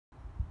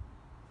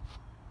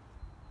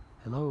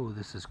Hello,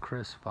 this is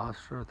Chris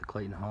Foster at the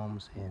Clayton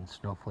Homes in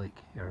Snowflake,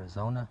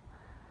 Arizona.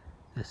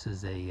 This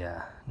is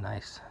a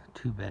nice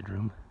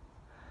 2-bedroom,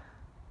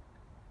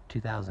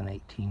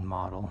 2018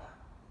 model,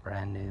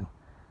 brand new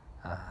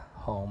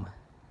home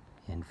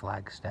in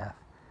Flagstaff,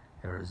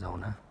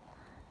 Arizona.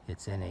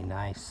 It's in a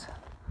nice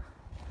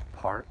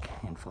park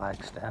in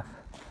Flagstaff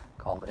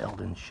called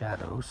Eldon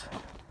Shadows.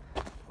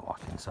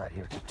 Walk inside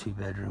here. It's a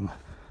 2-bedroom,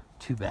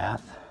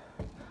 2-bath.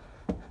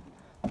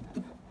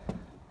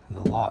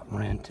 The lot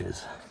rent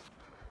is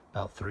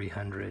about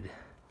 $320,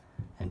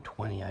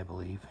 I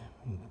believe.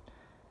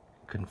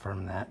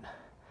 Confirm that.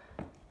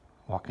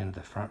 Walk into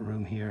the front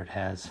room here. It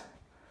has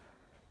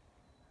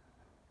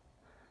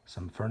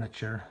some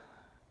furniture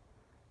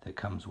that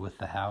comes with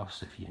the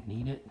house if you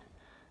need it.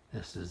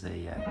 This is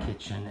a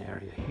kitchen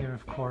area here,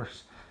 of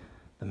course.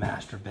 The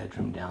master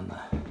bedroom down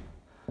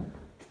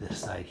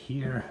this side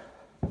here.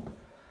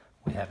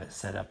 We have it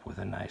set up with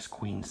a nice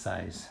queen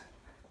size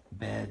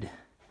bed,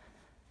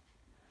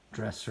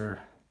 dresser,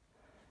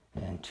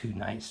 and 2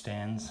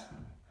 nightstands,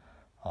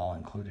 all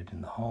included in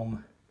the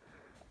home.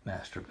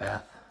 Master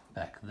bath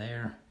back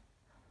there.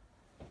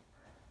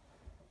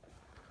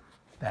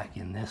 Back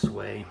in this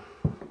way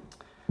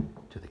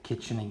to the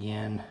kitchen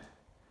again.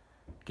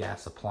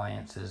 Gas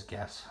appliances,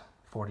 gas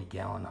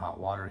 40-gallon hot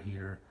water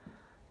heater,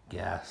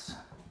 gas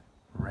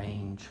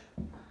range.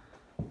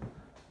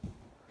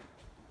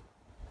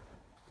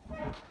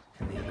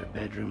 And the other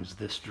bedroom's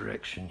this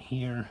direction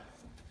here.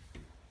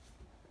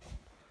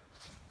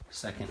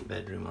 Second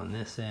bedroom on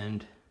this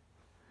end,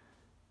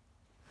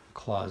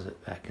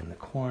 closet back in the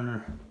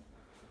corner,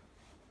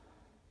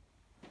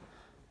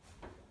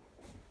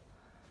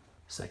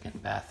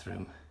 second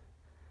bathroom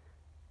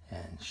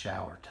and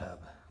shower tub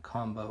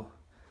combo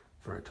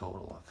for a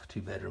total of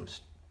 2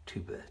 bedrooms,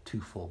 2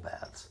 full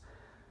baths.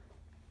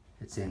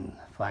 It's in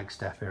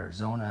Flagstaff,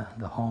 Arizona.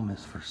 The home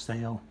is for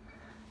sale,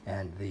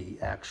 and the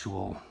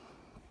actual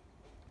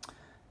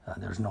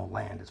there's no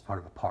land, it's part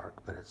of a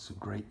park, but it's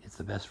great. It's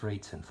the best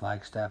rates in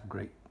Flagstaff,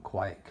 great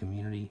quiet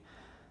community.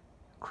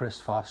 Chris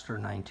Foster,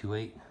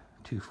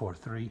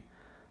 928-243-4211.